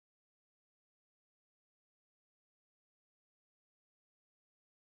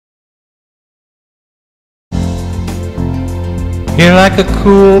You're like a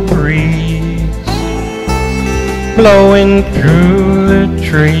cool breeze blowing through the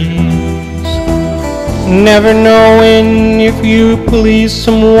trees, never knowing if you please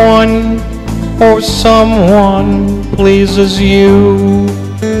someone or someone pleases you.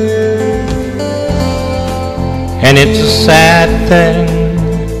 And it's a sad thing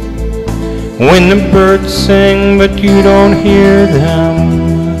when the birds sing but you don't hear them,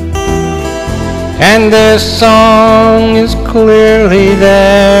 and their song is clearly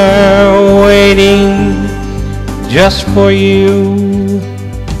there waiting just for you.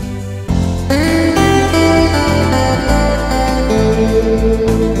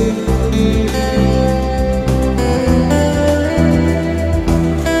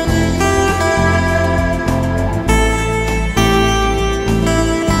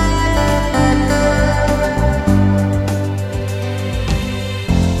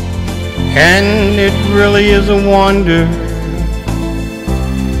 And it really is a wonder,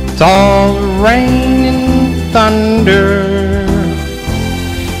 with all the rain and thunder,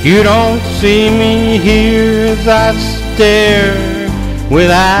 you don't see me here as I stare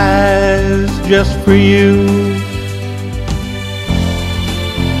with eyes just for you.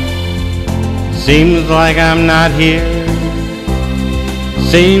 Seems like I'm not here,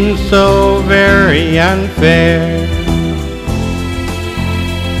 seems so very unfair.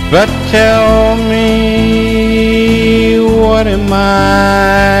 But tell me, what am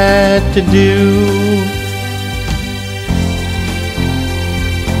I to do?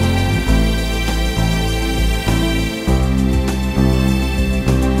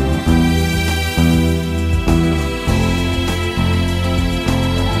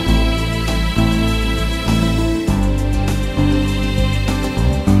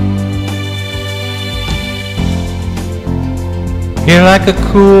 You're like a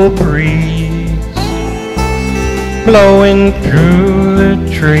cool breeze blowing through the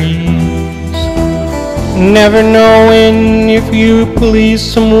trees, never knowing if you please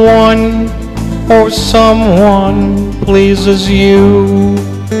someone or someone pleases you.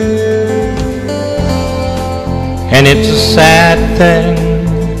 And it's a sad thing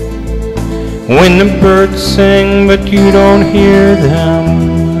when the birds sing but you don't hear them,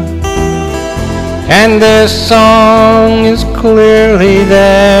 and their song is clearly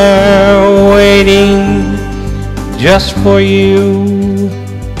there waiting just for you.